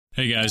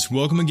Hey guys,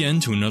 welcome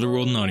again to Another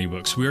World in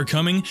Audiobooks. We are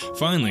coming,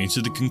 finally,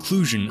 to the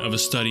conclusion of A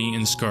Study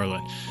in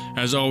Scarlet.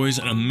 As always,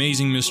 an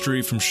amazing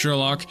mystery from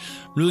Sherlock.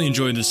 Really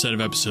enjoyed this set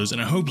of episodes,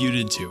 and I hope you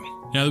did too.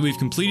 Now that we've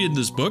completed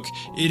this book,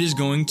 it is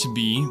going to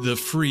be the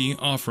free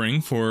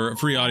offering for a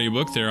free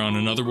audiobook. They're on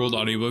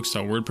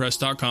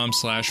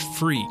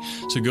anotherworldaudiobooks.wordpress.com/free.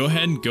 So go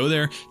ahead, go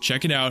there,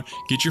 check it out,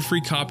 get your free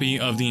copy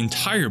of the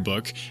entire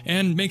book,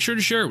 and make sure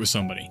to share it with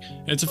somebody.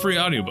 It's a free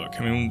audiobook.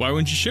 I mean, why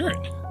wouldn't you share it?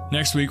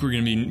 Next week, we're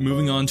going to be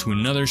moving on to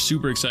another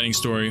super exciting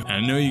story, and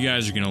I know you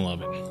guys are going to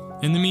love it.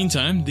 In the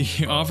meantime, the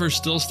offer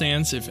still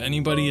stands. If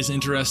anybody is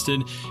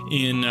interested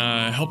in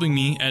helping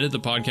me edit the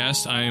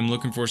podcast, I am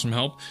looking for some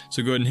help.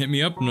 So go ahead and hit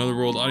me up,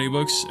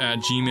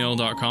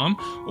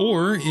 anotherworldaudiobooks@gmail.com.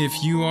 Or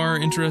if you are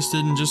interested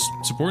in just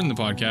supporting the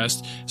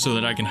podcast so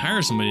that I can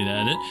hire somebody to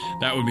edit,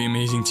 that would be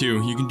amazing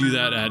too. You can do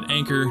that at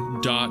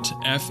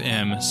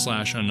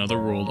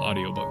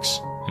anchor.fm/anotherworldaudiobooks.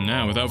 And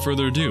now, without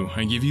further ado,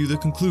 I give you the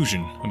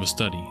conclusion of A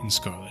Study in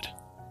Scarlet.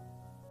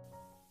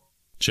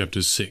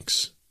 Chapter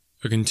 6.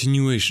 A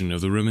continuation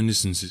of the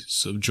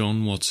reminiscences of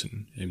John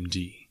Watson,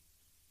 M.D.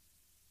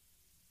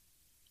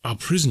 Our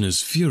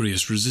prisoner's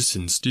furious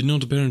resistance did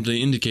not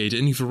apparently indicate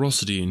any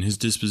ferocity in his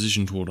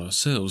disposition toward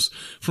ourselves,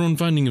 for on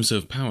finding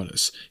himself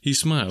powerless, he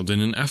smiled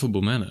in an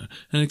affable manner,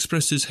 and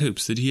expressed his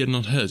hopes that he had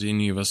not hurt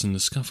any of us in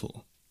the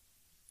scuffle.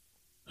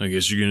 "I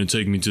guess you're going to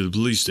take me to the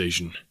police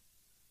station,"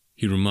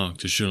 he remarked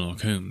to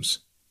Sherlock Holmes.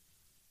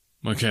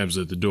 "My cab's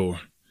at the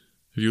door.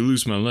 If you'll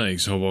loose my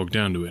legs, I'll walk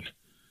down to it.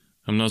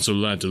 I'm not so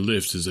light to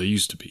lift as I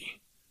used to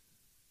be."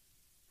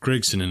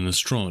 Gregson and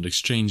Lestrade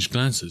exchanged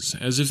glances,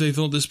 as if they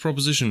thought this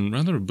proposition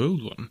rather a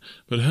bold one,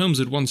 but Holmes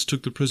at once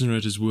took the prisoner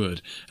at his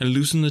word, and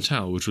loosened the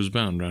towel which was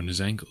bound round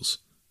his ankles.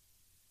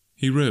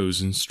 He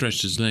rose and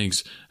stretched his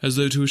legs, as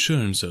though to assure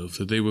himself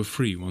that they were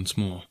free once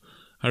more.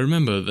 I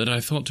remember that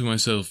I thought to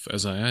myself,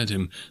 as I eyed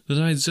him,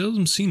 that I had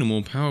seldom seen a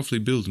more powerfully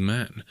built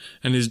man,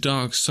 and his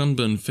dark,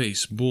 sunburned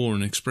face bore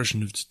an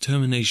expression of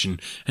determination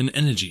and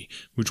energy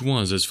which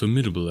was as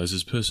formidable as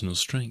his personal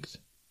strength.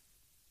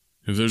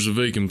 "If there's a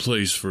vacant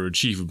place for a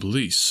chief of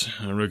police,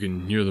 I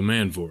reckon you're the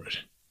man for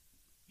it,"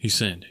 he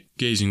said,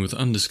 gazing with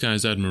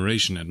undisguised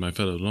admiration at my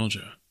fellow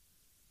lodger.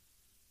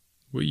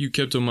 "What you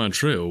kept on my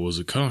trail was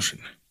a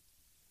caution."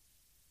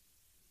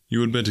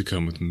 "You had better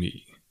come with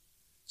me,"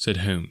 said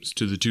Holmes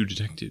to the two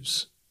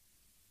detectives.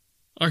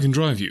 "I can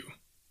drive you,"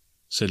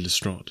 said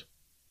Lestrade.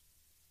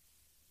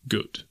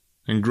 "Good,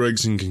 and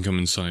Gregson can come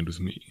inside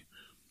with me.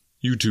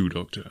 You too,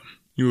 Doctor.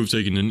 You have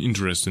taken an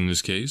interest in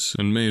this case,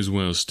 and may as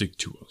well stick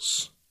to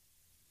us."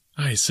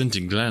 I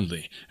assented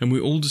gladly, and we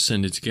all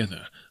descended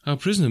together. Our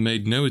prisoner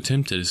made no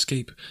attempt at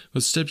escape,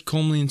 but stepped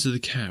calmly into the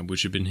cab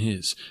which had been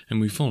his,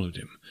 and we followed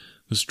him.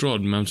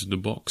 Lestrade mounted the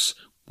box,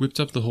 whipped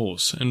up the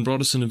horse, and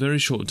brought us in a very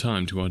short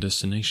time to our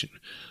destination.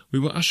 We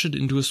were ushered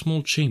into a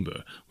small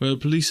chamber, where a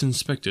police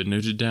inspector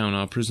noted down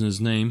our prisoner's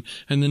name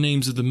and the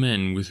names of the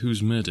men with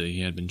whose murder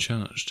he had been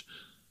charged.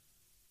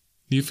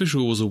 The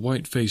official was a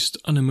white-faced,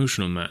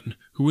 unemotional man,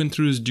 who went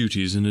through his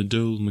duties in a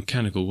dull,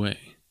 mechanical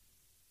way.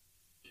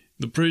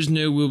 "The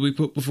prisoner will be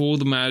put before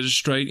the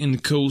magistrate in the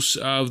course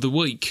of the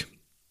week,"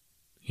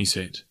 he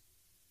said.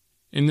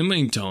 "In the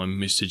meantime,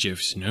 Mr.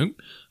 Jefferson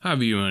Hope,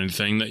 have you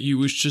anything that you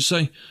wish to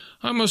say?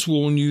 I must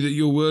warn you that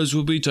your words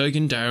will be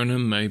taken down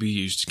and may be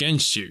used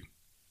against you."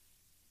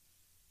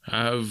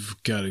 "I've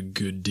got a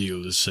good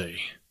deal to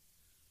say,"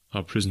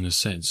 our prisoner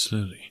said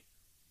slowly.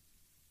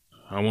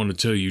 "I want to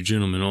tell you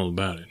gentlemen all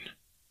about it."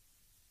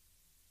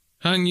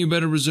 "Hadn't you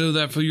better reserve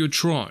that for your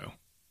trial?"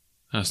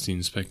 asked the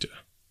inspector.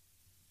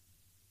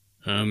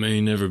 "I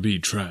may never be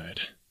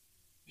tried,"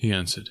 he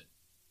answered.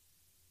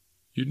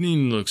 "You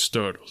needn't look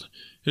startled.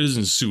 It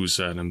isn't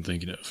suicide I'm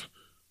thinking of.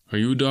 Are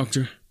you a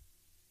doctor?"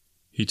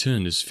 He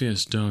turned his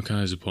fierce dark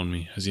eyes upon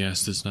me as he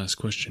asked this last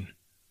question.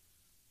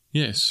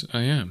 "Yes,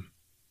 I am,"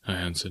 I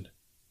answered.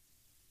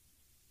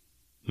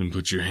 "Then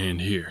put your hand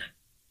here,"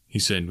 he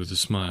said with a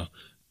smile,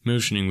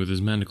 motioning with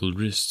his manacled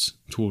wrists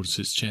towards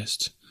his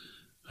chest.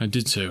 I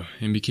did so,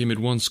 and became at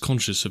once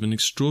conscious of an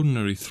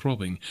extraordinary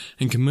throbbing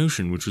and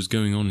commotion which was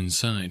going on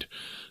inside.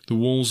 The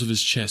walls of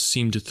his chest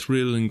seemed to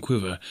thrill and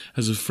quiver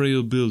as a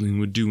frail building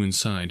would do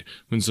inside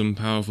when some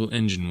powerful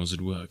engine was at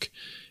work.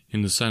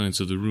 In the silence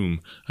of the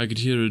room, I could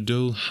hear a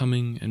dull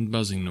humming and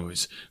buzzing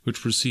noise, which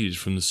proceeded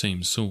from the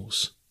same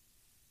source.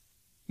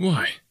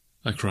 "Why,"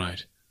 I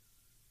cried,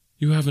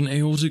 "you have an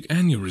aortic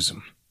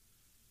aneurysm."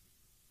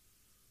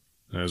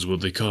 "That's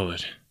what they call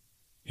it,"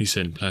 he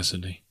said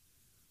placidly.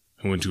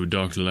 "I went to a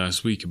doctor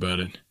last week about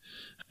it,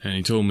 and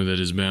he told me that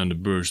it's bound to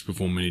burst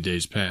before many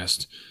days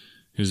passed.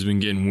 It has been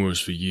getting worse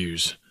for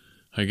years.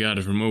 I got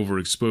it from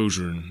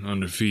overexposure and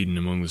underfeeding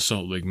among the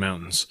Salt Lake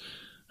Mountains.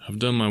 I've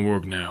done my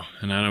work now,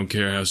 and I don't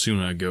care how soon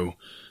I go,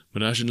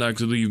 but I should like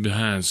to leave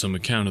behind some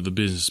account of the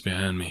business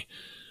behind me.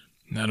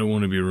 I don't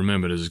want to be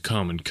remembered as a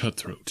common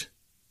cutthroat."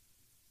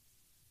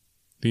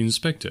 The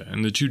inspector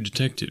and the two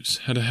detectives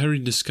had a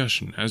hurried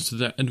discussion as to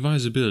the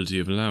advisability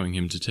of allowing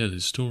him to tell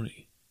his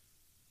story.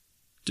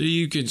 "Do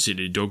you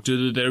consider, Doctor,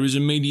 that there is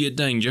immediate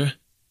danger?"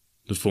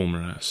 the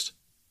former asked.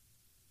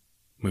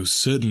 Most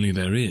certainly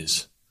there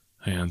is,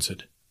 I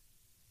answered.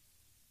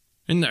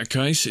 In that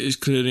case, it is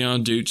clearly our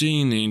duty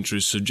in the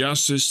interests of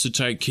justice to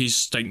take his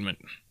statement,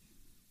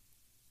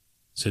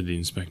 said the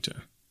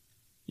inspector.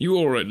 You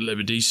are at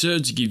liberty, sir,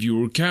 to give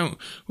your account,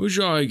 which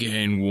I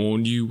again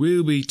warn you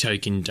will be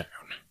taken down.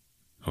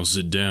 I'll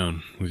sit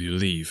down, with your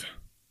leave,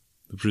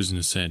 the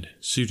prisoner said,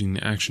 suiting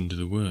the action to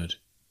the word.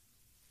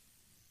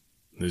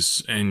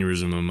 This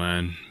aneurysm of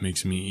mine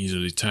makes me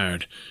easily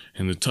tired,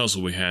 and the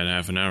tussle we had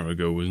half an hour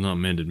ago was not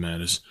mended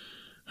matters.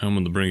 I'm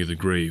on the brink of the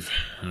grave,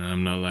 and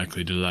I'm not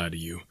likely to lie to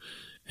you.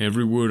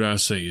 Every word I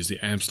say is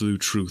the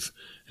absolute truth,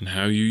 and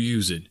how you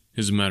use it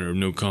is a matter of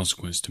no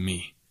consequence to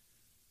me.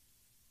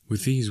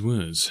 With these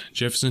words,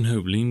 Jefferson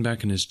Hope leaned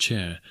back in his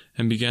chair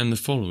and began the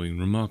following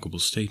remarkable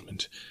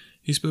statement.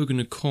 He spoke in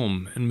a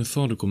calm and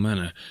methodical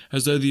manner,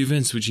 as though the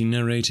events which he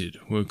narrated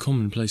were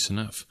commonplace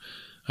enough.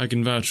 I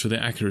can vouch for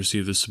the accuracy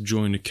of the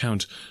subjoined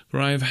account, for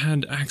I have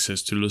had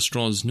access to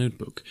Lestrade's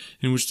notebook,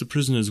 in which the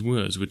prisoner's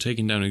words were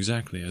taken down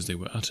exactly as they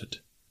were uttered.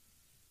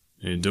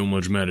 It don't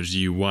much matter to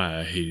you why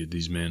I hated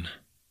these men,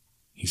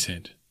 he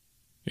said.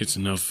 It's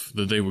enough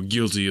that they were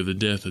guilty of the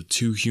death of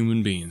two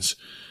human beings,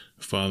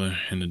 a father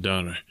and a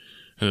daughter,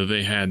 and that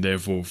they had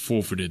therefore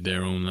forfeited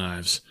their own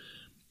lives.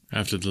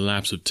 After the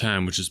lapse of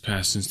time which has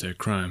passed since their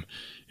crime,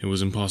 it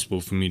was impossible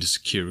for me to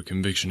secure a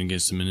conviction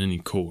against them in any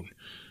court.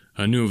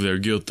 I knew of their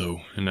guilt,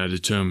 though, and I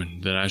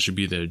determined that I should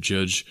be their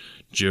judge,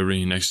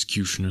 jury, and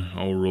executioner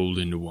all rolled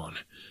into one.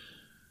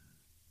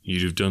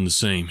 You'd have done the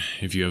same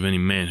if you have any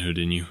manhood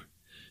in you,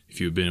 if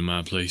you had been in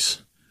my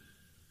place.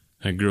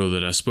 That girl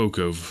that I spoke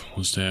of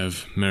was to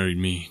have married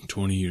me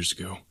 20 years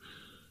ago.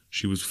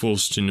 She was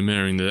forced into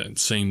marrying that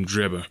same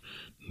Drebber,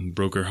 and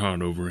broke her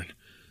heart over it.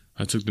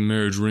 I took the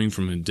marriage ring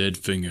from her dead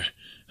finger,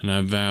 and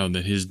I vowed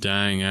that his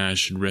dying eyes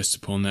should rest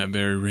upon that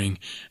very ring,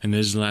 and that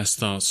his last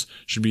thoughts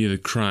should be of the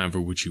crime for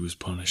which he was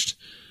punished.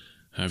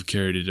 I have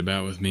carried it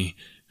about with me,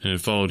 and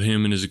have followed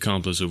him and his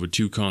accomplice over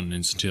 2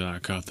 continents until I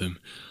caught them.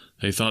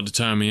 They thought to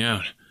tire me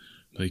out,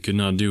 but they could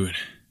not do it.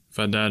 If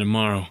I die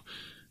tomorrow,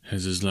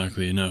 as is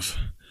likely enough,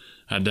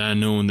 I die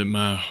knowing that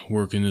my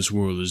work in this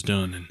world is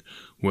done, and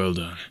well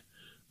done.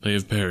 They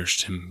have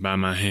perished, and by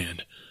my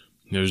hand.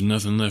 There is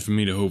nothing left for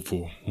me to hope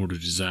for or to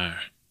desire.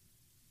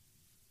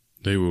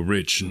 They were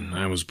rich and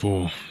I was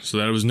poor, so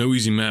that it was no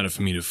easy matter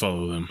for me to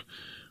follow them.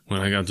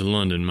 When I got to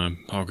London, my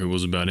pocket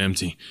was about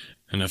empty,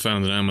 and I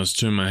found that I must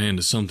turn my hand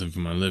to something for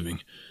my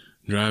living.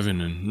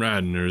 Driving and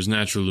riding are as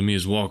natural to me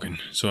as walking,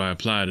 so I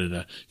applied at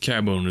a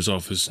cab owner's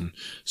office and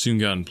soon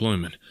got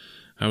employment.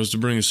 I was to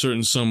bring a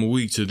certain sum a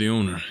week to the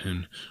owner,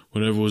 and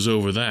whatever was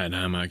over that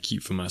I might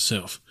keep for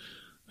myself.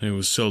 There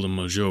was seldom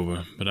much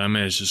over, but I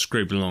managed to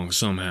scrape along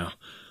somehow.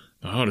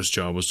 The hardest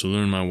job was to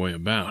learn my way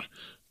about,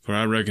 for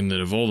I reckon that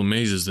of all the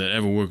mazes that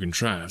ever were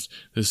contrived,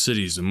 this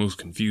city is the most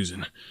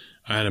confusing.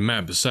 I had a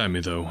map beside me,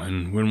 though,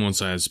 and when once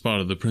I had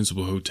spotted the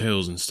principal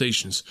hotels and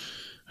stations,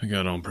 I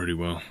got on pretty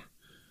well.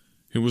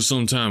 It was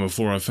some time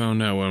before I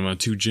found out where my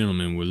 2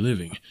 gentlemen were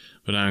living,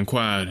 but I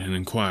inquired and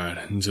inquired,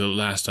 until at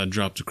last I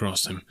dropped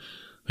across them.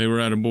 They were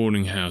at a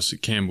boarding house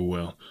at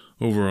Camberwell,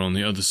 over on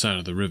the other side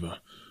of the river.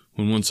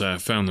 When once I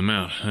had found them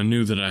out, I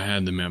knew that I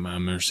had them at my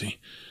mercy.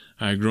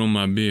 I had grown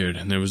my beard,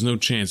 and there was no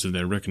chance of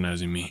their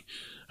recognizing me.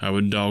 I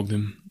would dog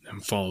them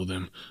and follow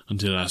them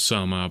until I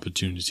saw my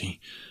opportunity.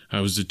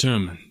 I was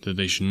determined that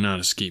they should not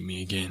escape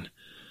me again.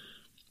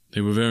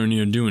 They were very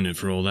near doing it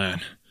for all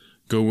that.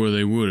 Go where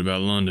they would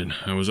about London,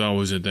 I was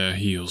always at their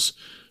heels.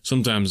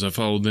 Sometimes I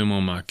followed them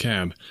on my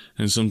cab,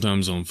 and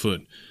sometimes on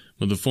foot,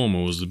 but the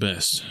former was the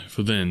best,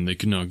 for then they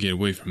could not get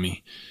away from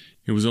me.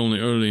 It was only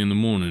early in the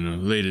morning or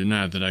late at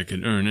night that I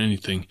could earn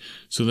anything,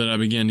 so that I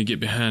began to get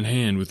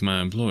behindhand with my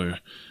employer.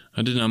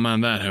 I did not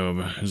mind that,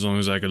 however, as long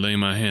as I could lay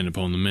my hand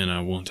upon the men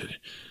I wanted.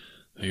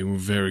 They were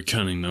very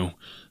cunning, though.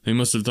 They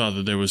must have thought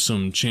that there was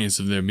some chance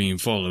of their being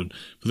followed,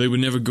 for they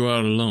would never go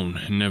out alone,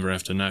 and never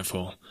after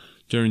nightfall.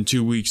 During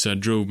 2 weeks I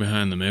drove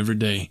behind them every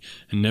day,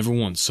 and never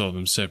once saw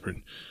them separate.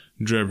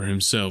 Drebber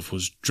himself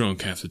was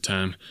drunk half the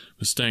time,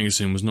 but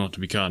Stangerson was not to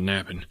be caught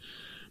napping.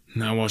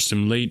 I watched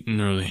him late and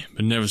early,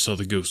 but never saw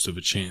the ghost of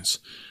a chance.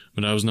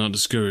 But I was not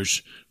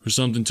discouraged, for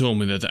something told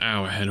me that the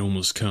hour had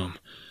almost come.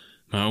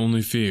 My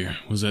only fear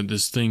was that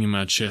this thing in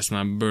my chest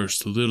might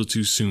burst a little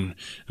too soon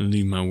and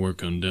leave my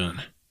work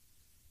undone.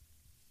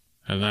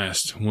 At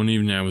last, one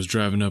evening I was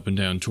driving up and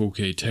down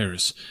Torquay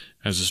Terrace,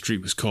 as the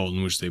street was called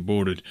in which they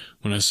boarded,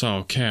 when I saw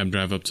a cab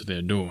drive up to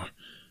their door.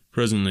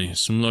 Presently,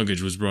 some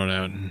luggage was brought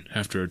out, and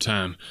after a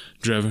time,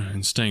 Drebber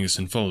and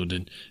Stangerson followed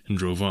it and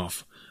drove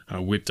off. I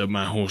whipped up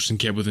my horse and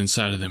kept within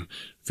sight of them,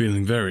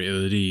 feeling very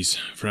ill at ease,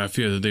 for I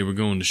feared that they were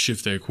going to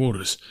shift their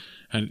quarters.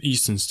 At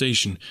Euston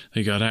Station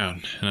they got out,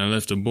 and I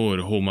left a boy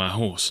to hold my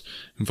horse,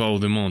 and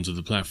followed them on to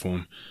the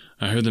platform.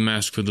 I heard them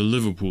ask for the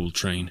Liverpool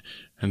train,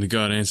 and the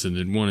guard answered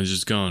that one had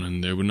just gone,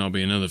 and there would not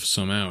be another for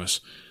some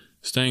hours.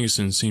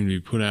 Stangerson seemed to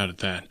be put out at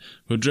that,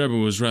 but Drebber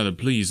was rather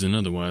pleased than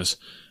otherwise.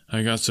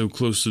 I got so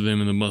close to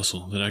them in the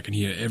bustle that I could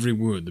hear every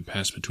word that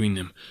passed between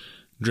them.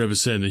 Drebber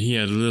said that he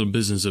had a little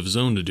business of his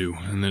own to do,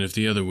 and that if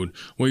the other would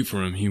wait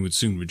for him he would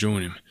soon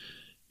rejoin him.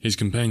 His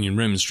companion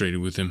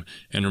remonstrated with him,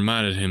 and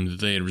reminded him that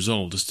they had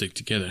resolved to stick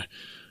together.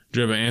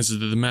 Drebber answered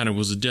that the matter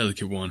was a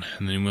delicate one,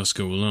 and that he must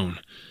go alone.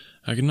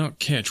 I could not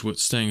catch what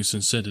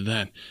Stangerson said to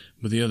that,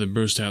 but the other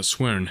burst out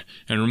swearing,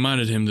 and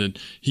reminded him that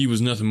he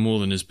was nothing more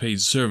than his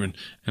paid servant,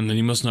 and that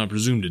he must not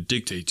presume to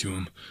dictate to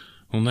him.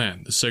 On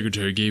that, the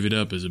secretary gave it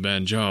up as a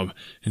bad job,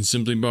 and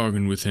simply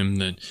bargained with him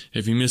that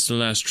if he missed the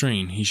last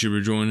train, he should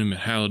rejoin him at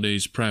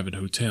Halliday's private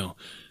hotel,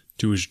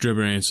 to which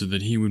Drebber answered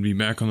that he would be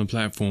back on the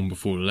platform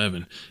before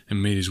 11,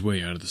 and made his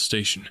way out of the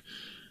station.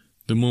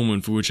 The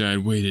moment for which I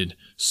had waited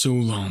so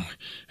long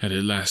had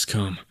at last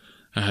come.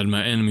 I had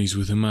my enemies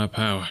within my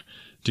power.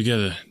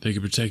 Together they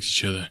could protect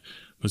each other,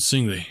 but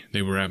singly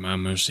they were at my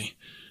mercy.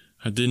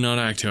 I did not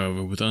act,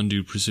 however, with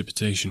undue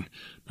precipitation.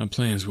 My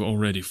plans were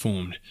already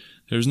formed.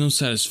 There is no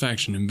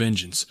satisfaction in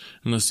vengeance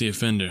unless the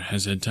offender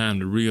has had time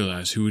to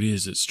realize who it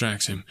is that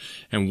strikes him,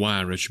 and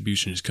why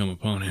retribution has come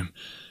upon him.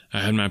 I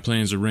had my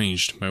plans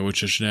arranged, by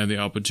which I should have the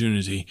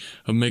opportunity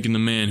of making the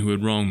man who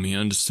had wronged me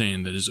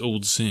understand that his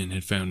old sin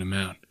had found him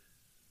out.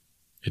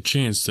 It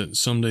chanced that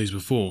some days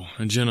before,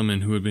 a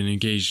gentleman who had been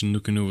engaged in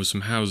looking over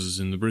some houses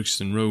in the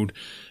Brixton Road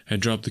had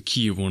dropped the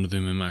key of one of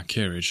them in my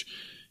carriage.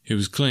 It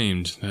was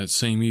claimed that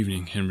same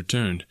evening and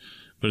returned,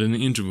 but in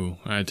the interval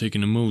I had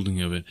taken a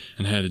moulding of it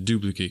and had a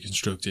duplicate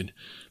constructed.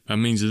 By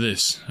means of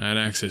this, I had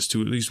access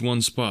to at least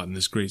one spot in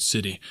this great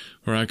city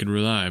where I could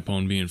rely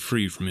upon being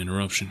free from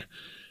interruption.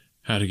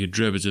 How to get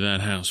Drebber to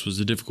that house was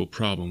the difficult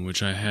problem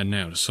which I had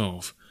now to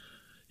solve.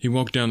 He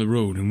walked down the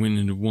road and went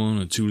into one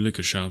or two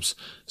liquor shops,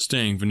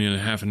 staying for nearly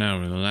half an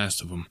hour in the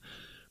last of them.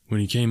 When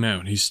he came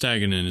out, he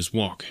staggered in his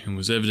walk, and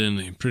was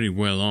evidently pretty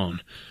well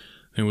on.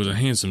 There was a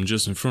hansom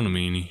just in front of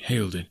me, and he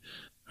hailed it.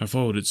 I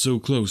followed it so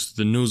close that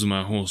the nose of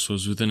my horse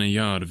was within a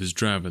yard of his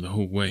driver the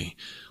whole way.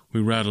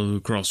 We rattled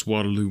across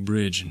Waterloo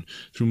Bridge and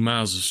through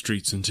miles of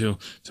streets until,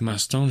 to my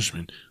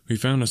astonishment, we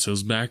found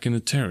ourselves back in the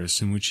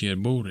terrace in which he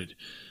had boarded.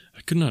 I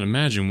could not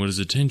imagine what his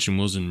intention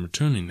was in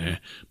returning there,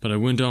 but I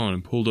went on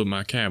and pulled up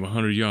my cab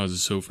 100 yards or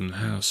so from the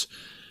house.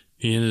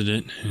 He entered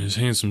it, and his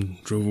hansom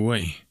drove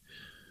away.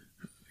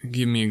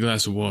 "Give me a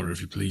glass of water,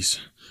 if you please.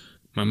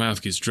 My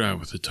mouth gets dry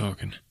with the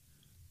talking."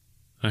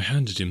 I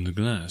handed him the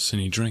glass,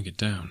 and he drank it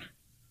down.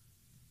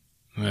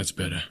 "That's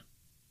better,"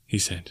 he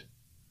said.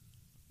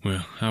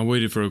 Well, I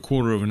waited for a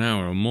quarter of an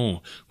hour or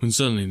more, when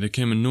suddenly there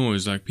came a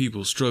noise like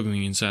people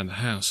struggling inside the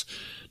house.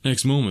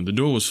 Next moment the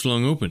door was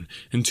flung open,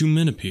 and two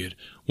men appeared.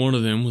 One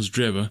of them was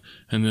Drebber,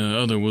 and the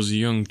other was a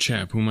young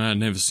chap whom I had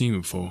never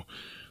seen before.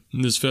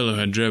 This fellow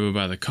had Drebber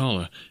by the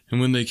collar, and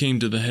when they came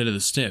to the head of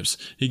the steps,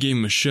 he gave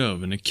him a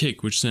shove and a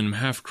kick which sent him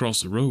half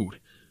across the road.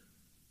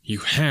 "You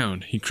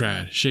hound!" he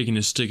cried, shaking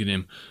his stick at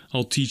him.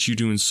 "I'll teach you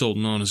to insult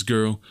an honest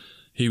girl."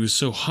 He was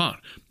so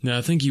hot that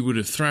I think he would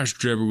have thrashed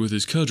Drebber with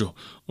his cudgel,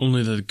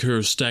 only that the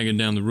cur staggered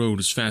down the road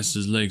as fast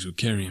as his legs would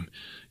carry him.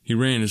 He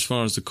ran as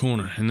far as the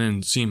corner, and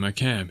then, seeing my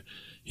cab,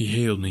 he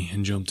hailed me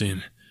and jumped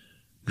in.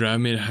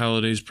 "Drive me to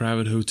Halliday's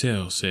private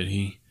hotel," said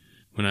he.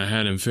 When I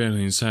had him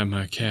fairly inside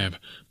my cab,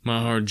 my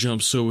heart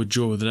jumped so with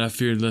joy that I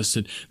feared lest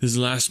at this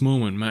last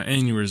moment my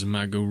aneurysm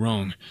might go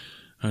wrong.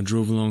 I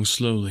drove along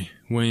slowly,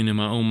 weighing in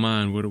my own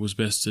mind what it was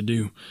best to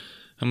do.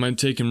 I might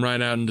take him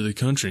right out into the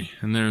country,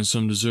 and there in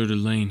some deserted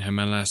lane have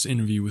my last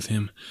interview with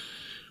him.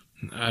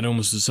 I had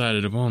almost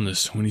decided upon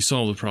this when he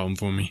solved the problem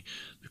for me.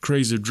 The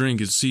craze of drink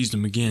had seized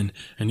him again,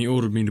 and he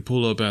ordered me to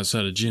pull up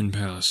outside a gin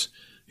palace.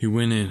 He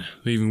went in,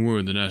 leaving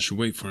word that I should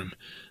wait for him.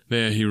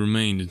 There he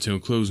remained until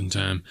closing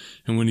time,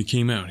 and when he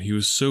came out he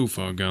was so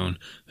far gone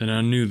that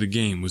I knew the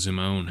game was in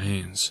my own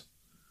hands.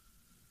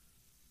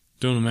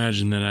 Don't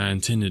imagine that I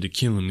intended to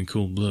kill him in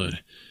cold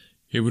blood.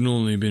 It would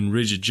only have been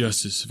rigid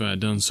justice if I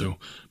had done so,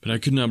 but I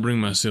could not bring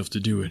myself to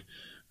do it.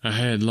 I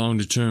had long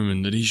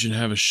determined that he should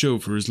have a show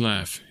for his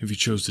life, if he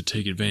chose to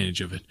take advantage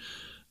of it.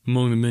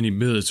 Among the many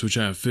billets which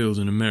I have filled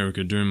in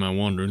America during my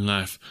wandering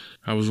life,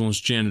 I was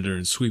once janitor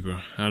and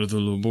sweeper out of the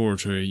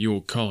laboratory at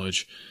York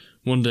College.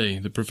 One day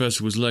the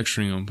professor was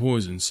lecturing on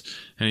poisons,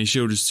 and he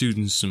showed his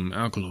students some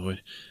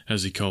alkaloid,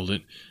 as he called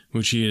it,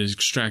 which he had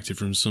extracted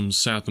from some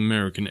South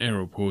American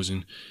arrow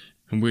poison,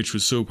 and which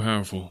was so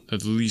powerful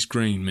that the least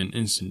grain meant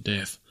instant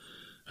death.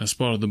 I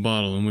spotted the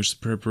bottle in which the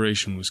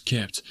preparation was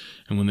kept,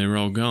 and when they were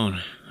all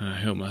gone, I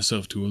helped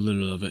myself to a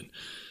little of it.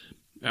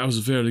 I was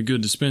a fairly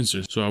good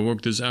dispenser, so I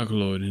worked this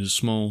alkaloid into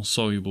small,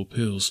 soluble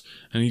pills,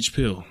 and each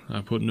pill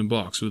I put in a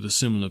box with a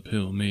similar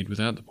pill made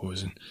without the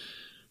poison.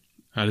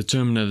 I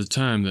determined at the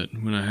time that,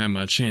 when I had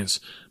my chance,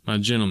 my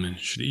gentlemen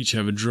should each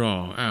have a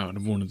draw out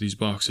of one of these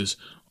boxes,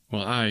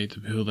 while I ate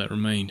the pill that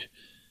remained.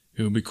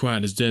 It would be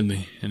quite as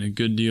deadly, and a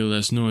good deal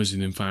less noisy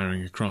than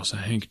firing across a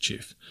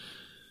handkerchief.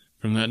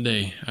 From that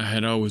day I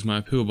had always my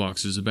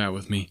pill-boxes about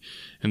with me,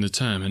 and the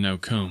time had now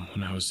come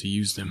when I was to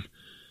use them.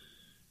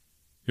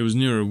 It was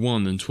nearer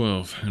 1 than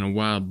 12, and a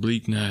wild,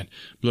 bleak night,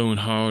 blowing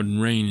hard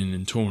and raining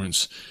in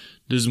torrents.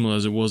 Dismal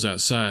as it was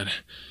outside,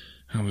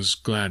 I was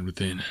glad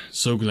within,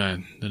 so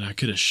glad that I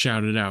could have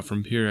shouted out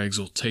from pure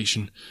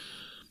exultation.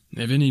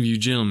 If any of you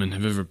gentlemen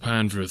have ever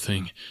pined for a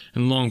thing,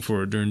 and longed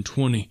for it during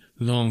 20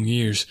 long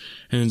years,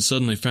 and then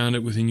suddenly found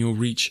it within your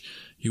reach,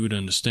 you would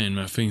understand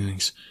my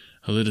feelings.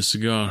 I lit a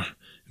cigar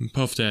and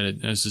puffed at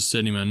it as to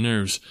steady my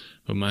nerves,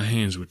 but my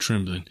hands were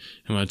trembling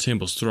and my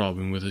temples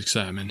throbbing with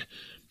excitement.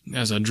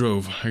 As I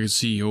drove, I could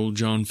see old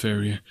John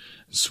Ferrier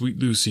and sweet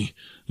Lucy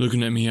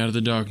looking at me out of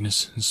the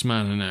darkness and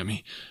smiling at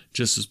me,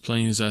 just as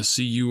plain as I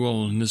see you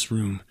all in this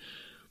room.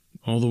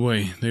 All the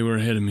way, they were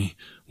ahead of me,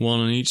 one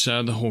on each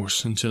side of the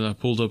horse, until I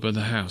pulled up at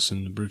the house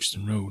in the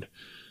Brixton Road.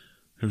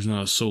 There was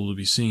not a soul to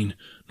be seen,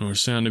 nor a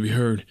sound to be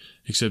heard,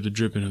 except the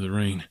dripping of the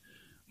rain.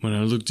 When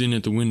I looked in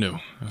at the window,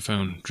 I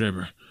found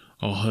Drebber,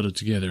 all huddled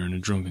together in a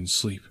drunken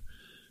sleep.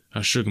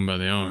 I shook him by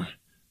the arm.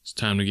 "It's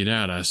time to get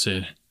out," I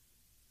said.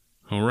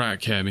 "All right,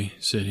 cabby,"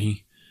 said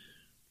he.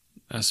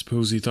 I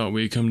suppose he thought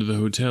we had come to the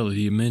hotel that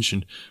he had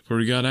mentioned, for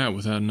he got out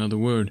without another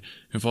word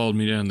and followed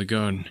me down the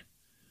garden.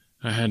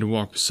 I had to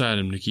walk beside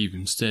him to keep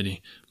him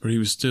steady, for he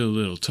was still a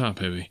little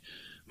top-heavy.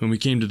 When we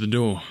came to the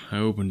door, I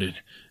opened it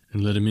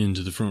and let him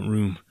into the front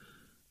room.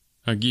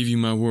 I give you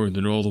my word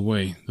that all the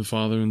way the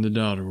father and the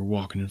daughter were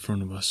walking in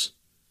front of us.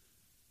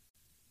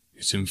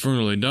 "It's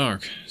infernally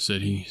dark,"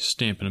 said he,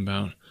 stamping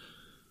about.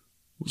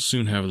 "We'll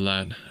soon have a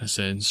light," I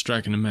said,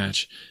 striking a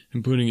match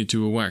and putting it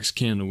to a wax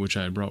candle which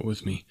I had brought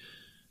with me.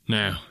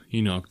 "Now,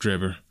 Enoch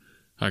Drebber,"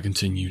 I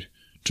continued,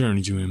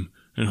 turning to him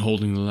and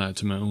holding the light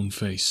to my own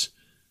face,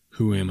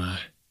 "who am I?"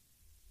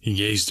 He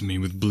gazed at me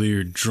with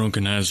bleared,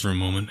 drunken eyes for a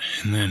moment,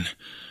 and then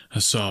I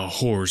saw a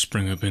horror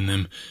spring up in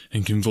them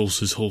and convulse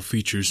his whole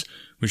features,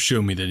 which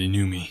showed me that he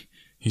knew me.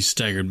 He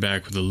staggered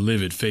back with a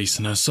livid face,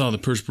 and I saw the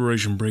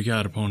perspiration break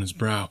out upon his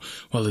brow,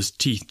 while his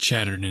teeth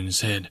chattered in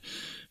his head.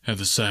 At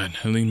the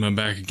sight, I leaned my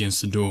back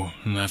against the door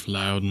and laughed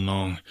loud and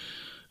long.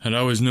 I had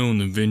always known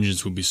that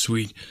vengeance would be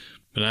sweet,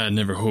 but I had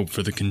never hoped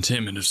for the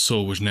contentment of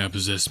soul which now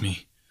possessed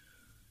me.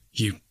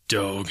 "You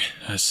dog,"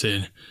 I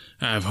said,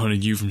 "I have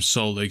hunted you from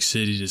Salt Lake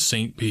City to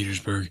St.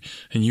 Petersburg,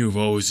 and you have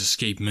always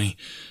escaped me.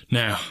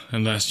 Now,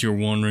 at last your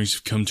wanderings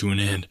have come to an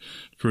end,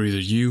 for either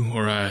you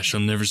or I shall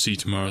never see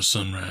tomorrow's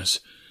sunrise."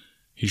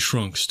 He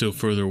shrunk still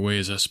further away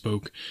as I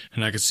spoke,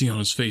 and I could see on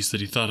his face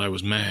that he thought I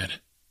was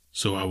mad.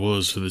 So I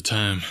was for the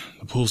time.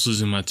 The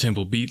pulses in my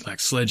temple beat like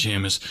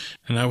sledgehammers,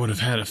 and I would have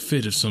had a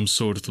fit of some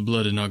sort if the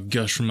blood had not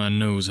gushed from my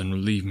nose and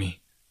relieved me.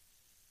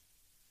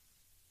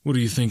 "What do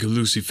you think of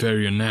Lucy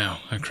Ferrier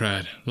now?" I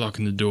cried,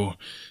 locking the door,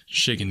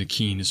 shaking the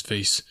key in his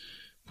face.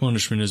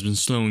 "Punishment has been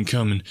slow in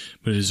coming,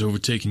 but it has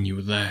overtaken you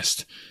at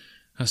last."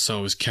 I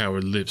saw his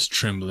coward lips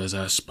tremble as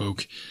I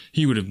spoke.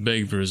 He would have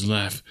begged for his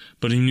life,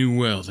 but he knew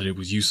well that it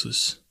was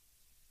useless.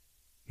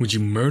 "Would you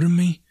murder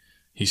me?"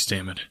 he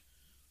stammered.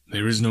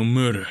 "There is no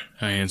murder,"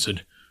 I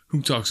answered.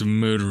 "Who talks of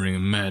murdering a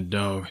mad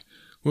dog?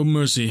 What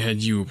mercy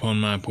had you upon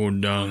my poor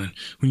darling,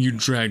 when you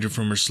dragged her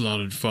from her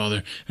slaughtered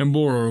father, and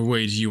bore her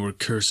away to your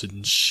accursed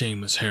and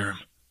shameless harem?"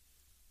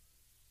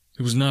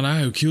 "It was not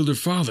I who killed her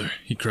father,"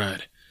 he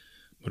cried.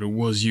 "But it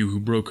was you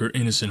who broke her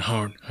innocent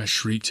heart," I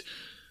shrieked,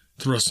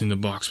 thrusting the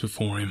box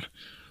before him.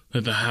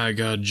 "Let the high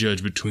God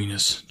judge between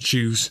us.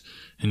 Choose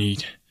and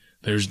eat.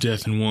 There is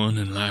death in one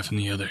and life in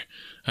the other.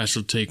 I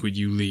shall take what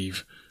you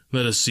leave.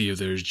 Let us see if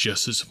there is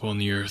justice upon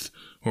the earth,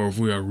 or if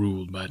we are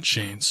ruled by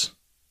chance."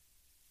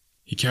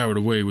 He cowered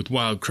away with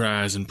wild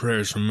cries and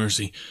prayers for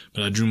mercy,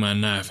 but I drew my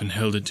knife and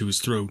held it to his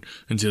throat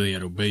until he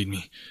had obeyed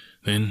me.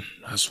 Then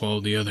I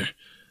swallowed the other,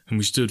 and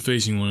we stood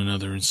facing one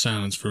another in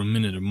silence for a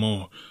minute or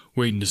more,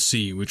 waiting to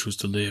see which was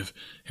to live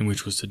and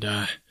which was to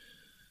die.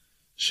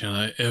 Shall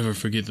I ever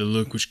forget the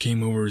look which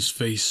came over his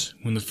face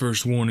when the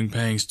first warning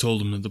pangs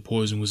told him that the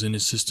poison was in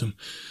his system?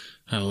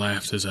 I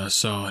laughed as I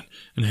saw it,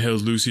 and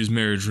held Lucy's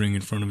marriage ring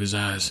in front of his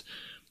eyes.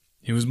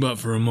 It was but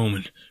for a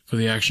moment, for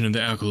the action of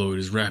the alkaloid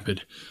is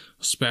rapid.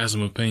 A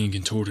spasm of pain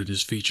contorted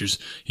his features.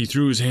 He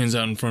threw his hands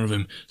out in front of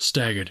him,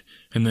 staggered,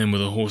 and then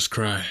with a hoarse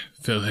cry,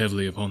 fell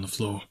heavily upon the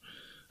floor.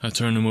 I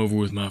turned him over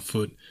with my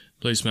foot,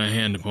 placed my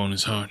hand upon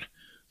his heart.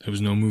 There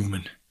was no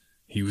movement.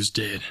 He was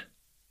dead.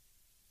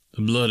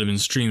 The blood had been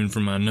streaming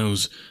from my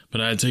nose, but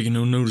I had taken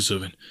no notice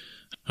of it.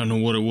 I don't know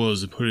what it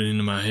was that put it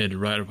into my head to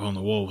write upon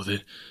the wall with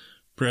it.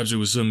 Perhaps it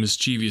was some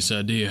mischievous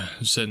idea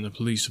of setting the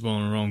police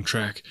upon a wrong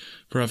track,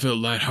 for I felt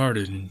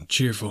light-hearted and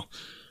cheerful.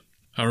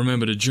 I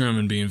remembered a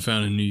German being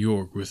found in New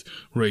York with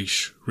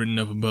Reich written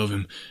up above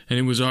him, and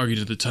it was argued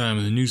at the time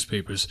in the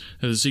newspapers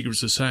that the secret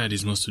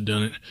societies must have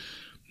done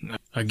it.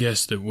 I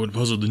guessed that what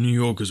puzzled the New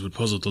Yorkers would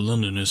puzzle the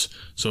Londoners,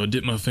 so I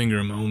dipped my finger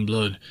in my own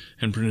blood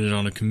and printed it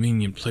on a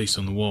convenient place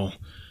on the wall.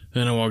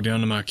 Then I walked down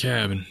to my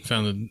cab and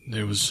found that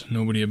there was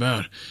nobody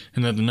about,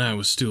 and that the night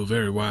was still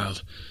very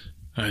wild.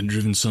 I had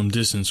driven some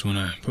distance when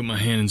I put my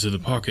hand into the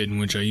pocket in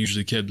which I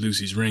usually kept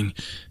Lucy's ring,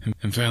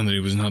 and found that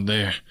it was not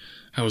there.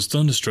 I was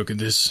thunderstruck at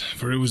this,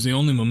 for it was the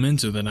only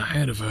memento that I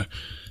had of her.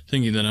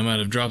 Thinking that I might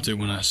have dropped it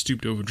when I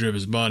stooped over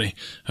Drebber's body,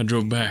 I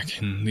drove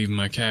back, and leaving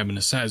my cab in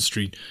a side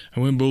street, I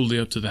went boldly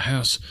up to the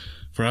house,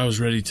 for I was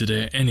ready to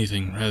dare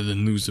anything rather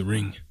than lose the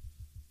ring.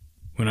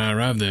 When I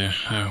arrived there,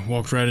 I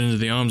walked right into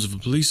the arms of a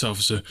police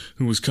officer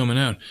who was coming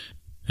out,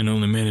 and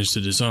only managed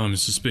to disarm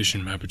his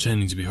suspicion by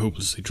pretending to be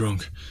hopelessly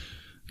drunk.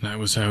 That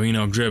was how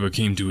Enoch Drebber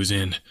came to his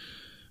end.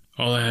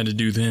 All I had to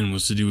do then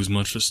was to do as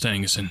much for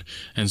Stangerson,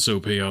 and so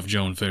pay off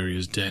John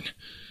Ferrier's debt.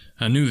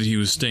 I knew that he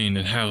was staying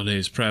at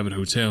Halliday's private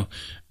hotel,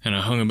 and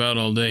I hung about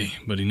all day,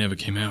 but he never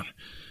came out.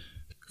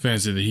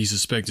 Fancied that he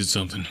suspected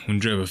something when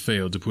Drebber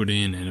failed to put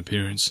in an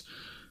appearance.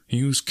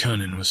 He was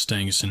cunning, was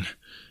Stangerson,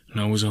 and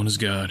I was on his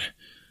guard.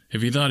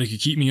 If he thought he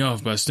could keep me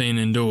off by staying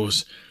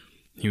indoors,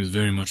 he was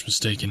very much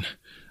mistaken.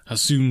 I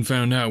soon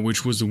found out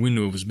which was the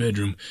window of his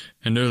bedroom,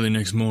 and early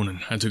next morning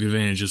I took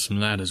advantage of some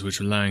ladders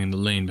which were lying in the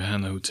lane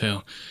behind the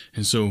hotel,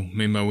 and so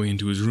made my way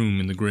into his room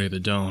in the grey of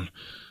the dawn.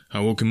 I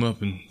woke him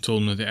up and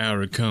told him that the hour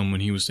had come when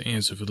he was to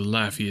answer for the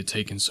life he had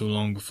taken so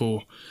long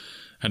before.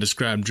 I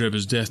described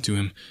Drebber's death to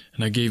him,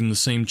 and I gave him the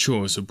same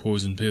choice of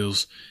poison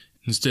pills.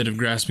 Instead of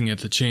grasping at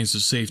the chance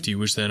of safety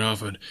which that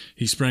offered,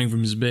 he sprang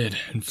from his bed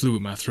and flew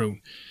at my throat.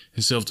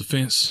 In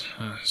self-defense,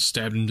 I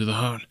stabbed him to the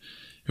heart.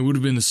 It would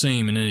have been the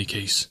same in any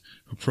case,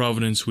 for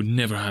Providence would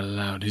never have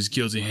allowed his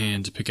guilty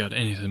hand to pick out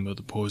anything but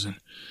the poison.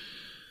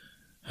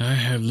 I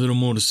have little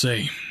more to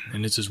say,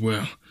 and it's as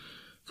well,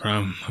 for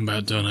I'm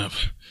about done up.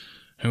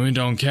 I went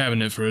on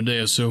cabbing it for a day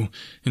or so,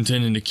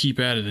 intending to keep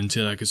at it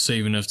until I could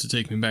save enough to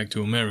take me back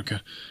to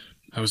America.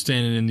 I was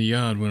standing in the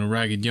yard when a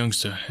ragged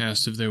youngster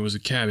asked if there was a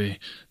cabby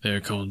there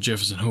called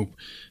Jefferson Hope,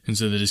 and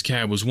said that his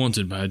cab was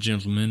wanted by a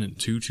gentleman at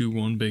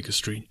 221 Baker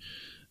Street.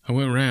 I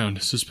went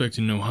round,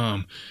 suspecting no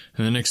harm,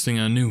 and the next thing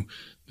I knew,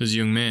 this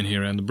young man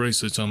here had the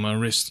bracelets on my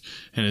wrist,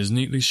 and as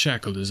neatly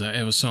shackled as I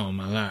ever saw in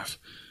my life.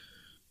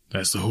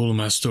 That's the whole of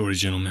my story,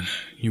 gentlemen.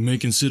 You may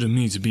consider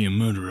me to be a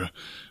murderer,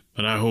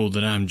 but I hold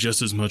that I am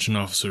just as much an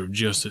officer of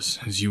justice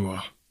as you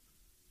are.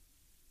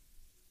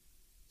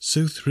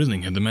 So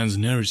thrilling had the man's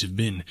narrative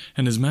been,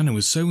 and his manner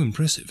was so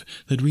impressive,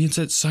 that we had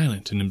sat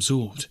silent and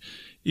absorbed.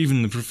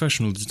 Even the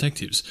professional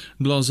detectives,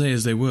 blasé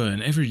as they were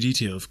in every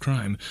detail of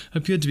crime,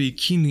 appeared to be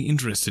keenly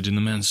interested in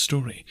the man's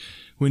story.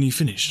 When he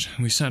finished,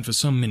 we sat for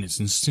some minutes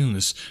in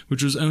stillness,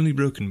 which was only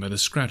broken by the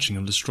scratching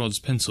of Lestrade's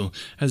pencil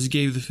as he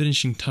gave the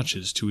finishing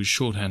touches to his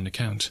shorthand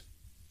account.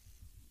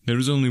 "There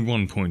is only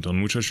one point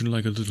on which I should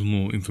like a little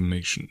more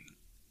information,"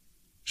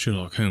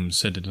 Sherlock Holmes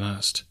said at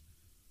last.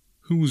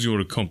 "Who was your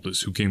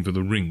accomplice who came for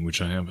the ring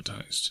which I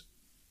advertised?"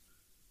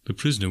 The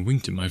prisoner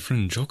winked at my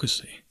friend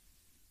jocosely.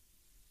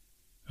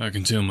 "I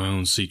can tell my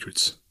own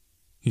secrets,"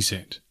 he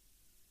said,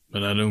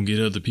 "but I don't get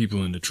other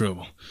people into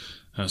trouble.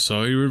 I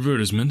saw your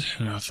advertisement,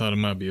 and I thought it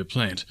might be a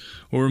plant,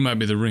 or it might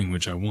be the ring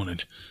which I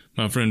wanted.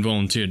 My friend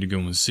volunteered to go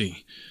and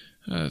see.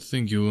 I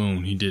think you'll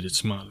own he did it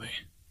smartly."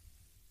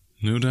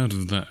 "No doubt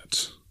of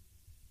that,"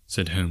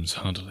 said Holmes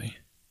heartily.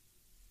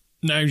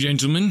 "Now,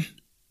 gentlemen,"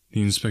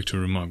 the inspector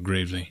remarked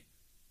gravely,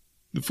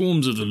 "the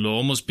forms of the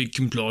law must be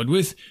complied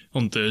with.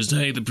 On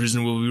Thursday the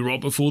prisoner will be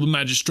brought before the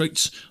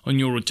magistrates, and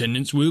your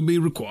attendance will be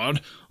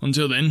required.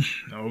 Until then,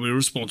 I will be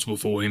responsible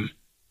for him."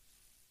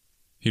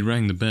 He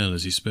rang the bell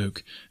as he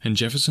spoke, and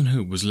Jefferson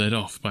Hope was led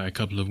off by a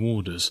couple of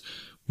warders,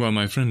 while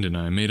my friend and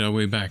I made our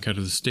way back out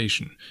of the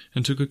station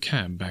and took a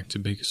cab back to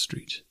Baker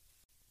Street.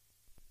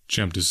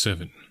 Chapter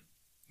 7.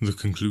 The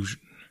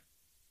Conclusion.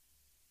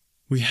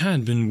 We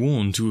had been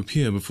warned to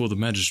appear before the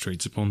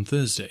magistrates upon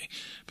Thursday,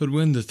 but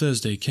when the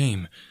Thursday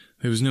came,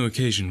 there was no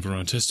occasion for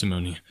our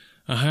testimony.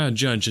 A hired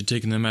judge had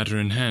taken the matter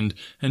in hand,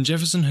 and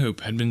Jefferson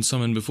Hope had been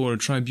summoned before a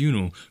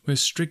tribunal where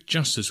strict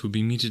justice would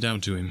be meted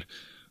out to him.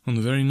 On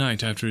the very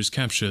night after his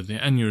capture, the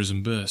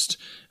aneurism burst,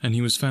 and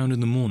he was found in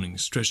the morning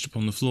stretched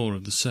upon the floor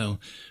of the cell,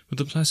 with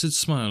a placid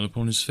smile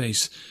upon his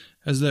face,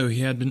 as though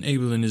he had been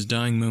able in his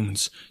dying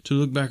moments to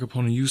look back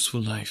upon a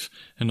useful life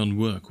and on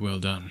work well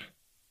done.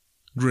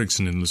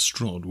 "Gregson and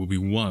Lestrade will be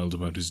wild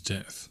about his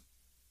death,"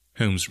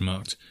 Holmes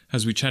remarked,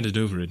 as we chatted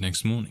over it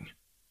next morning.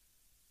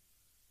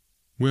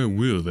 "Where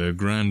will their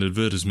grand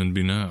advertisement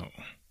be now?"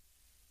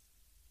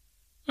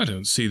 "I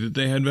don't see that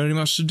they had very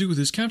much to do with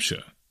his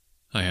capture,"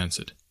 I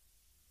answered.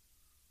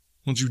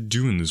 "What you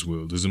do in this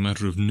world is a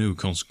matter of no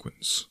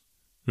consequence,"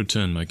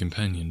 returned my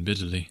companion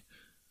bitterly.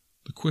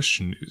 "The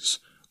question is,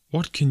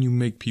 what can you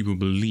make people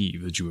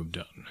believe that you have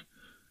done?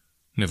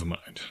 Never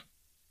mind,"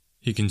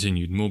 he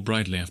continued more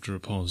brightly after a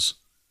pause.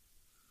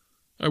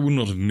 "I would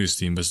not have missed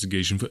the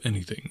investigation for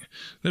anything.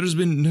 There has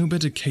been no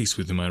better case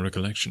within my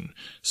recollection.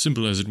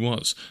 Simple as it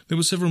was, there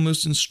were several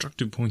most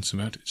instructive points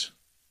about it."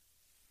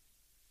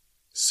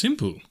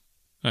 "Simple?"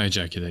 I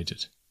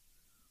ejaculated.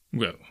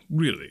 "Well,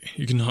 really,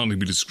 it can hardly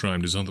be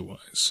described as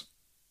otherwise,"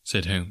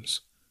 said Holmes,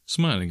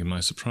 smiling at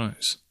my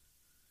surprise.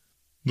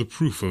 "The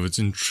proof of its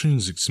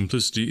intrinsic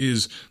simplicity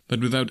is, that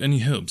without any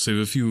help save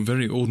a few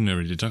very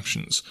ordinary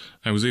deductions,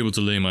 I was able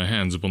to lay my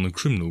hands upon the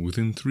criminal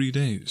within 3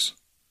 days.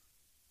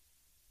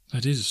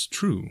 "That is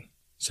true,"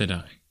 said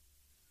I.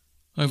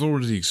 "I have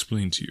already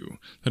explained to you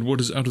that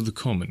what is out of the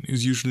common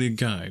is usually a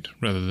guide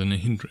rather than a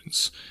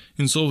hindrance.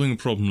 In solving a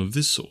problem of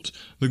this sort,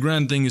 the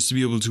grand thing is to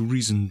be able to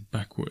reason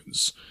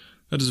backwards.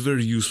 That is a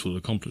very useful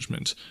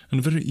accomplishment, and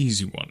a very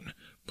easy one,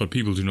 but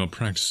people do not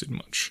practice it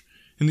much.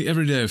 In the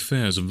everyday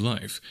affairs of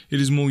life, it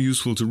is more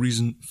useful to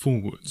reason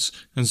forwards,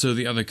 and so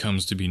the other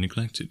comes to be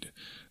neglected.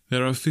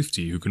 There are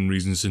 50 who can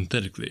reason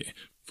synthetically,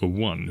 for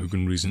 1 who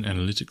can reason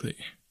analytically."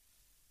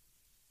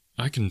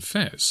 "I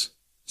confess,"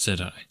 said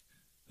I,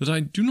 "that I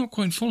do not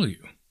quite follow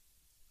you."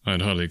 "I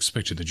had hardly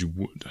expected that you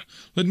would.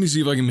 Let me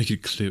see if I can make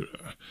it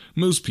clearer.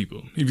 Most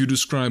people, if you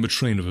describe a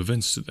train of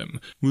events to them,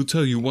 will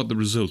tell you what the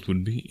result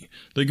would be.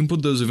 They can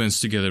put those events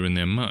together in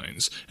their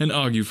minds, and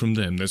argue from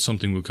them that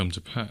something will come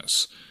to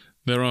pass.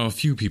 There are a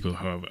few people,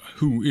 however,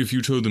 who, if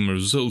you told them a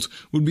result,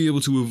 would be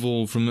able to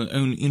evolve from their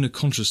own inner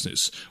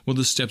consciousness what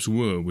the steps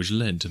were which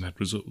led to that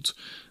result.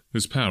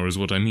 This power is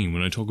what I mean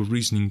when I talk of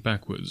reasoning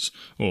backwards,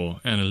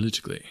 or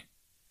analytically."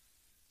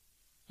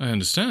 "I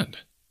understand,"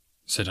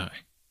 said I.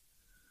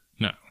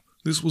 "Now,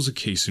 this was a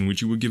case in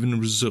which you were given a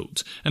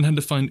result, and had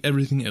to find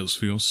everything else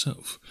for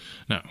yourself.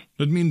 Now,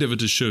 let me endeavour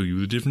to show you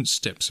the different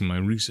steps in my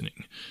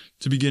reasoning.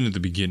 To begin at the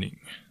beginning,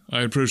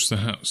 I approached the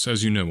house,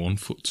 as you know, on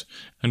foot,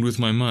 and with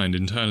my mind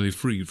entirely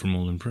freed from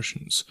all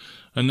impressions.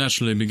 I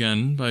naturally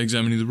began by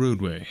examining the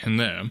roadway, and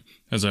there,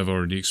 as I have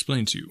already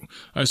explained to you,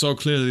 I saw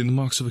clearly the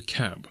marks of a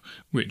cab,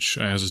 which,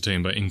 I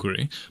ascertained by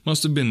inquiry,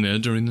 must have been there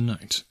during the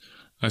night.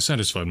 I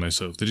satisfied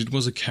myself that it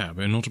was a cab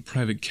and not a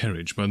private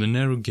carriage by the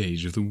narrow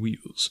gauge of the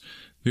wheels.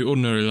 The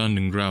ordinary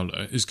London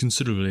growler is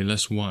considerably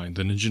less wide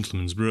than a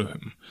gentleman's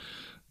brougham.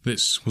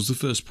 This was the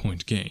first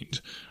point gained.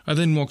 I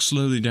then walked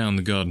slowly down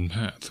the garden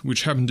path,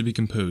 which happened to be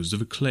composed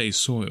of a clay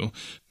soil,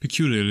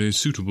 peculiarly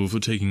suitable for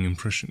taking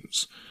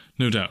impressions.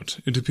 No doubt,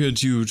 it appeared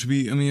to you to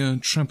be a mere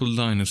trampled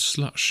line of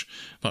slush,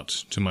 but,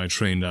 to my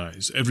trained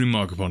eyes, every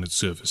mark upon its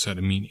surface had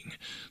a meaning.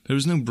 There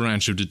is no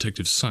branch of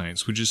detective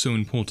science which is so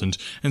important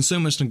and so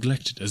much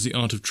neglected as the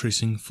art of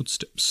tracing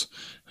footsteps.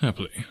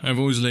 Happily, I have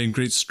always laid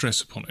great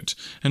stress upon it,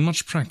 and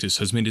much practice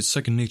has made it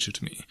second nature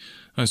to me.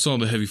 I saw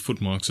the heavy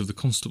footmarks of the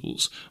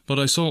constables, but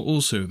I saw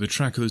also the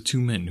track of the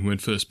two men who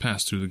had first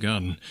passed through the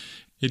garden.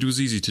 It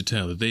was easy to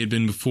tell that they had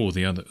been before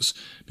the others,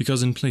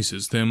 because in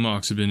places their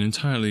marks had been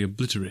entirely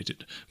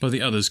obliterated by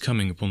the others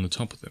coming upon the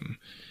top of them.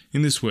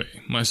 In this way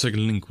my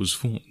second link was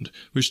formed,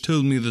 which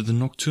told me that the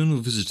nocturnal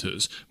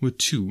visitors were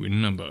two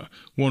in number,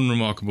 one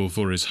remarkable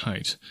for his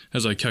height,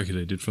 as I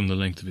calculated from the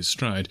length of his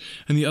stride,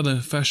 and the other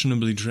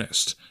fashionably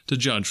dressed, to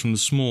judge from the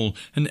small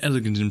and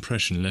elegant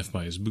impression left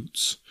by his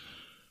boots.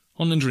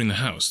 On entering the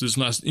house, this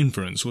last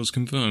inference was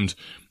confirmed.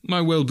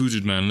 My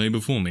well-booted man lay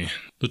before me.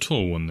 The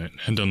tall one, then,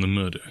 had done the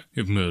murder,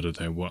 if murder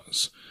there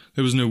was.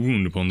 There was no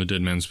wound upon the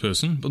dead man's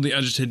person, but the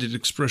agitated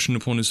expression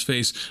upon his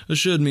face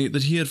assured me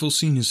that he had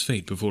foreseen his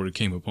fate before it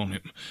came upon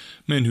him.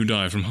 Men who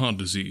die from heart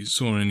disease,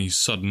 or any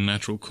sudden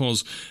natural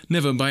cause,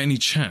 never by any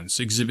chance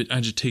exhibit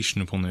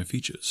agitation upon their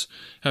features.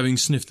 Having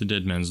sniffed the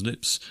dead man's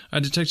lips, I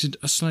detected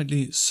a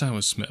slightly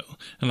sour smell,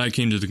 and I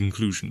came to the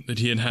conclusion that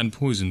he had had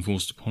poison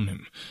forced upon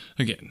him.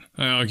 Again,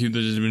 I argued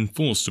that it had been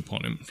forced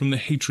upon him from the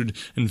hatred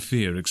and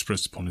fear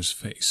expressed upon his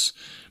face.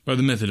 By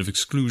the method of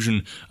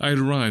exclusion, I had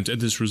arrived at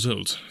this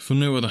result, for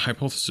no other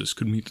hypothesis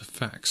could meet the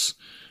facts.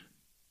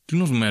 Do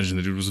not imagine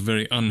that it was a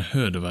very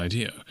unheard-of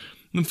idea.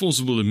 The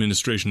forcible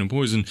administration of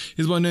poison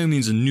is by no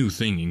means a new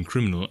thing in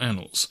criminal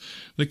annals.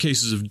 The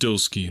cases of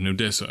Dulski in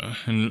Odessa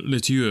and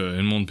Letieur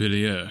in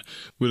Montpellier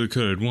will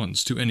occur at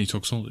once to any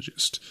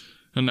toxologist.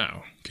 And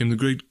now came the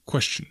great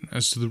question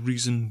as to the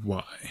reason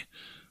why.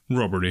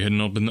 Robbery had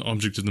not been the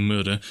object of the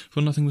murder, for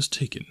nothing was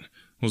taken.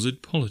 Was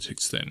it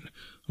politics, then,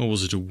 or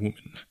was it a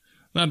woman?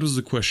 That was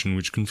the question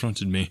which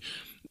confronted me.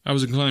 I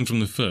was inclined from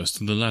the first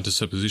to the latter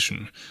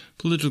supposition.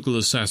 Political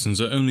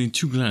assassins are only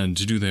too glad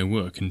to do their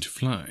work and to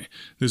fly.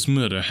 This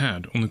murder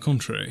had, on the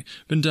contrary,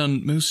 been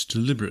done most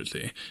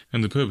deliberately,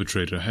 and the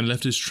perpetrator had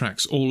left his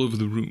tracks all over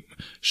the room,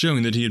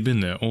 showing that he had been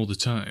there all the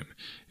time.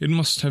 It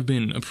must have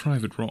been a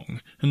private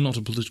wrong, and not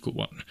a political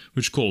one,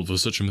 which called for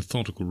such a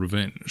methodical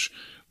revenge.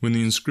 When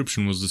the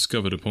inscription was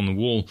discovered upon the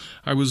wall,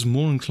 I was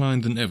more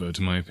inclined than ever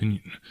to my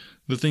opinion.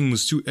 The thing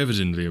was too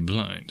evidently a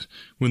blind.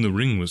 When the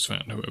ring was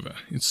found, however,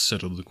 it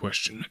settled the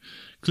question.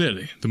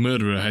 Clearly, the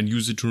murderer had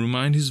used it to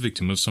remind his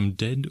victim of some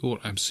dead or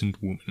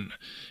absent woman.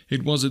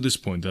 It was at this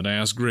point that I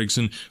asked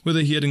Gregson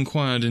whether he had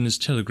inquired in his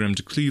telegram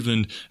to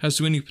Cleveland as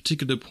to any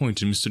particular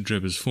point in Mr.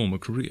 Drebber's former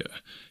career.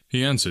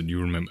 He answered,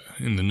 you remember,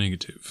 in the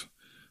negative.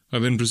 I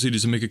then proceeded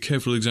to make a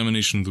careful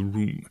examination of the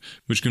room,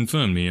 which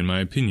confirmed me in my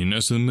opinion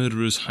as to the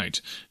murderer's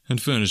height,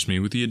 and furnished me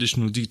with the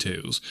additional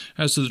details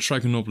as to the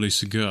Trichinopoly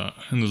cigar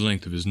and the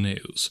length of his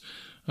nails.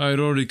 I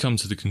had already come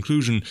to the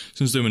conclusion,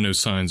 since there were no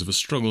signs of a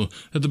struggle,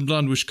 that the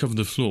blood which covered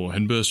the floor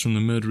had burst from the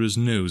murderer's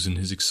nose in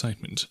his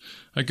excitement.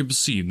 I could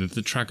perceive that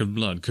the track of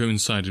blood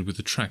coincided with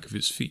the track of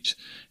his feet.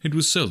 It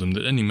was seldom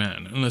that any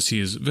man, unless he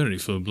is very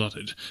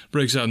full-blooded,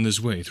 breaks out in this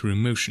way through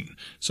emotion,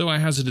 so I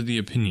hazarded the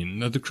opinion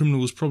that the criminal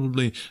was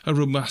probably a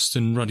robust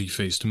and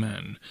ruddy-faced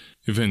man.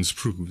 Events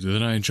proved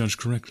that I had judged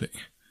correctly.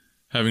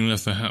 Having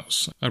left the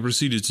house, I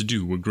proceeded to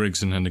do what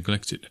Gregson had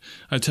neglected.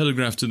 I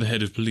telegraphed to the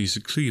head of police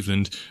at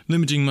Cleveland,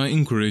 limiting my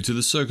inquiry to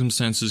the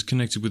circumstances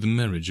connected with the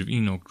marriage of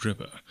Enoch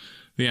Drebber.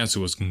 The answer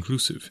was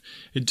conclusive.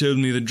 It told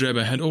me that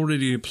Drebber had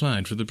already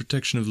applied for the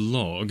protection of the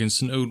law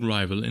against an old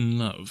rival in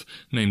love,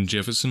 named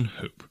Jefferson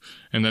Hope,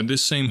 and that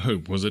this same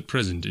Hope was at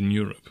present in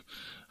Europe.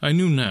 I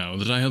knew now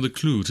that I held a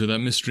clue to that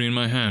mystery in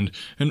my hand,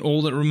 and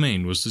all that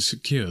remained was to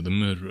secure the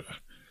murderer.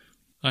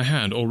 I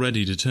had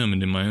already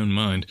determined in my own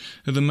mind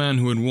that the man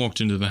who had walked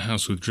into the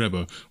house with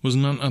Drebber was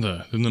none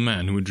other than the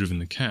man who had driven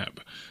the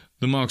cab.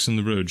 The marks on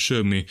the road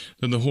showed me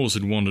that the horse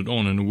had wandered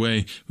on in a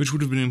way which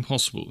would have been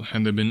impossible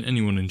had there been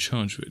anyone in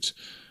charge of it.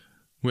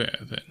 Where,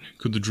 then,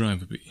 could the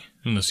driver be,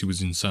 unless he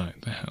was inside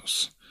the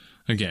house?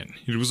 Again,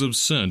 it was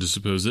absurd to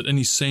suppose that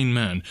any sane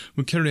man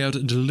would carry out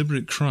a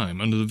deliberate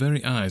crime under the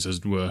very eyes, as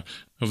it were,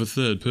 of a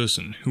third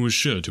person who was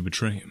sure to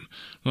betray him.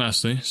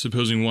 Lastly,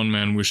 supposing one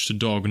man wished to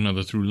dog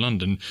another through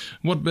London,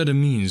 what better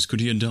means could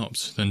he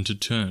adopt than to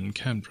turn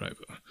cab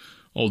driver?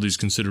 All these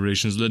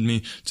considerations led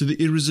me to the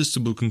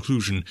irresistible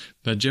conclusion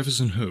that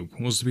Jefferson Hope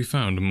was to be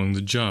found among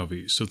the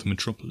Jarvies of the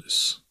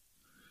metropolis.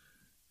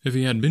 If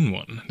he had been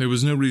one, there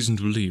was no reason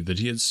to believe that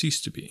he had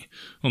ceased to be.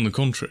 On the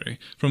contrary,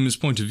 from his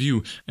point of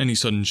view, any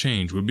sudden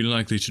change would be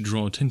likely to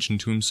draw attention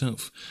to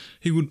himself.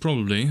 He would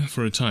probably,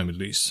 for a time at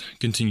least,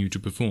 continue to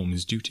perform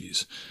his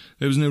duties.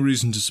 There was no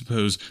reason to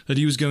suppose that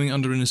he was going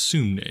under an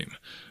assumed name.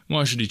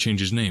 Why should he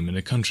change his name in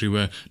a country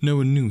where no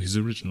one knew his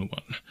original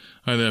one?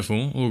 I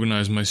therefore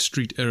organized my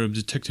street Arab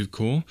detective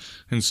corps,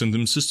 and sent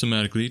them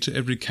systematically to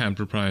every cab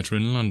proprietor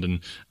in London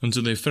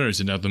until they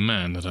ferreted out the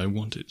man that I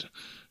wanted.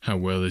 How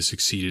well they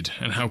succeeded,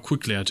 and how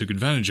quickly I took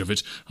advantage of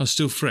it, are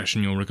still fresh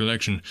in your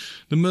recollection.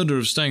 The murder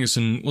of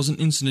Stangerson was an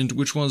incident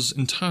which was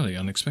entirely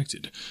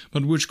unexpected,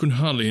 but which could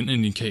hardly in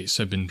any case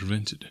have been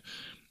prevented.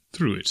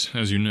 Through it,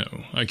 as you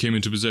know, I came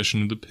into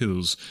possession of the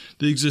pills,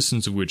 the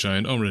existence of which I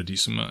had already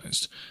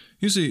surmised.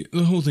 You see,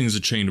 the whole thing is a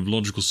chain of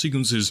logical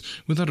sequences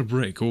without a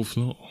break or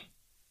flaw.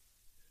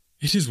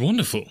 "It is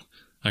wonderful,"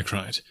 I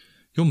cried.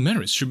 "Your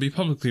merits should be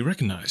publicly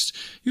recognized.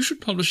 You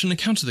should publish an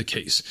account of the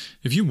case.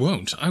 If you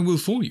won't, I will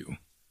for you."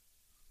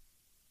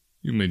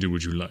 "You may do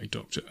what you like,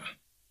 Doctor,"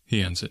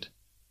 he answered.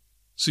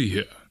 "See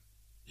here,"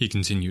 he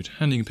continued,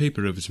 handing a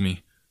paper over to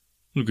me.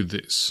 "Look at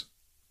this."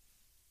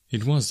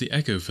 It was the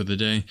Echo for the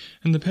day,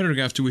 and the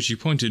paragraph to which he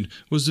pointed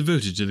was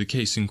devoted to the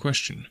case in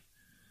question.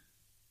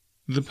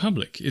 "The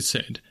public," it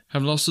said,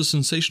 "have lost a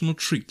sensational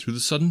treat through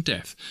the sudden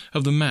death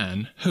of the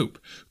man, Hope,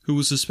 who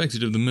was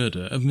suspected of the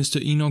murder of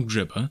Mr. Enoch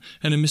Drebber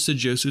and a Mr.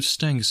 Joseph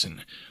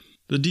Stangerson.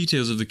 The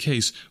details of the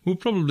case will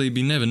probably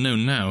be never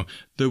known now,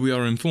 though we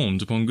are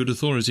informed upon good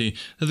authority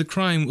that the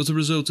crime was the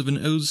result of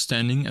an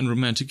old-standing and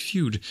romantic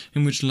feud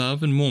in which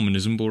love and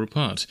Mormonism bore a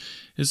part.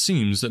 It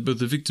seems that both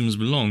the victims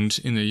belonged,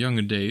 in their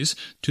younger days,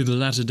 to the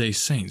Latter-day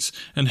Saints,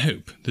 and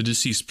Hope, the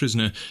deceased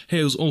prisoner,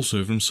 hails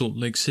also from Salt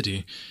Lake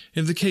City.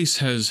 If the case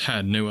has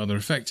had no other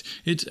effect,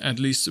 it, at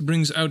least,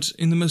 brings out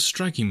in the most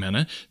striking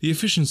manner the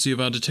efficiency of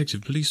our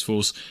detective police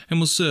force, and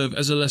will serve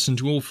as a lesson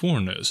to all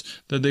foreigners,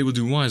 that they will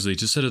do wisely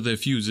to settle their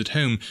feuds at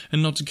home,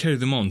 and not to carry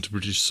them on to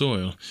British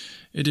soil.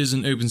 It is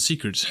an open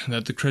secret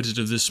that the credit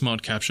of this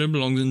smart capture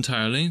belongs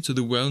entirely to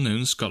the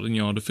well-known Scotland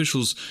Yard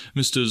officials,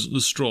 Messrs.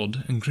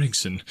 Lestrade and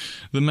Gregson.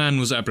 The man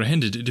was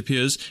apprehended, it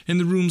appears, in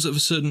the rooms of a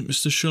certain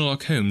Mr.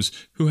 Sherlock Holmes,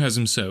 who has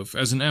himself,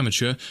 as an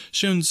amateur,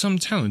 shown some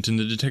talent in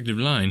the detective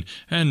line,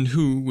 and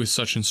who, with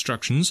such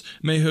instructions,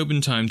 may hope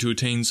in time to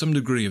attain some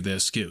degree of their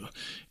skill.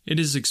 It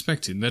is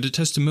expected that a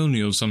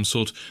testimonial of some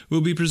sort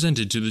will be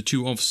presented to the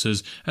two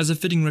officers as a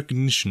fitting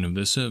recognition of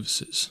their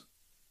services."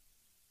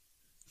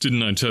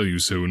 "Didn't I tell you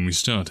so when we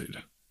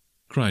started?"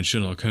 cried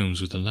Sherlock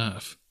Holmes with a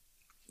laugh.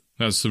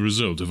 "That's the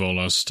result of all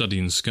our study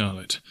in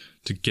Scarlet,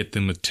 to get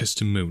them a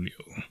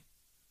testimonial."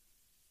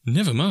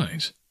 "Never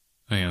mind,"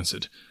 I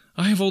answered.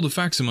 "I have all the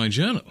facts in my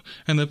journal,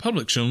 and the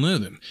public shall know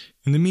them.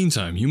 In the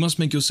meantime, you must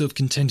make yourself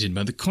contented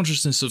by the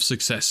consciousness of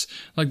success,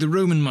 like the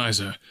Roman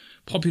miser.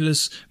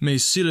 Populus me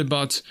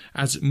celebat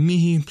at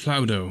mihi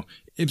plaudo,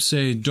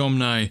 ipse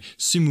domni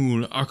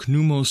simul ac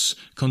numos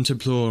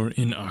contemplor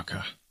in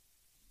arca."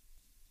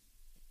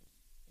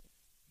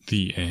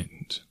 The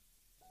end.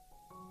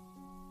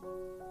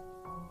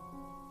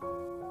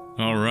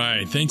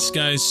 Alright, thanks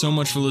guys so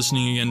much for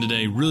listening again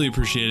today, really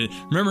appreciate it.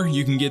 Remember,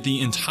 you can get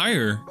the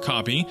entire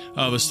copy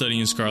of A Study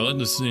in Scarlet,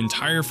 this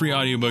entire free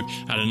audiobook,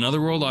 at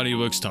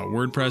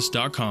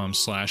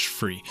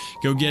anotherworldaudiobooks.wordpress.com/free.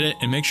 Go get it,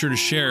 and make sure to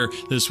share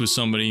this with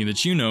somebody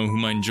that you know who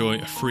might enjoy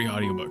a free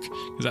audiobook.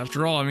 Because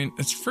after all, I mean,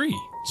 it's free.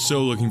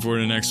 So looking forward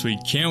to next week.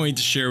 Can't wait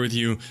to share with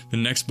you the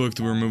next book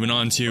that we're moving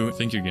on to. I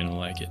think you're going to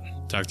like it.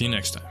 Talk to you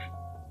next time.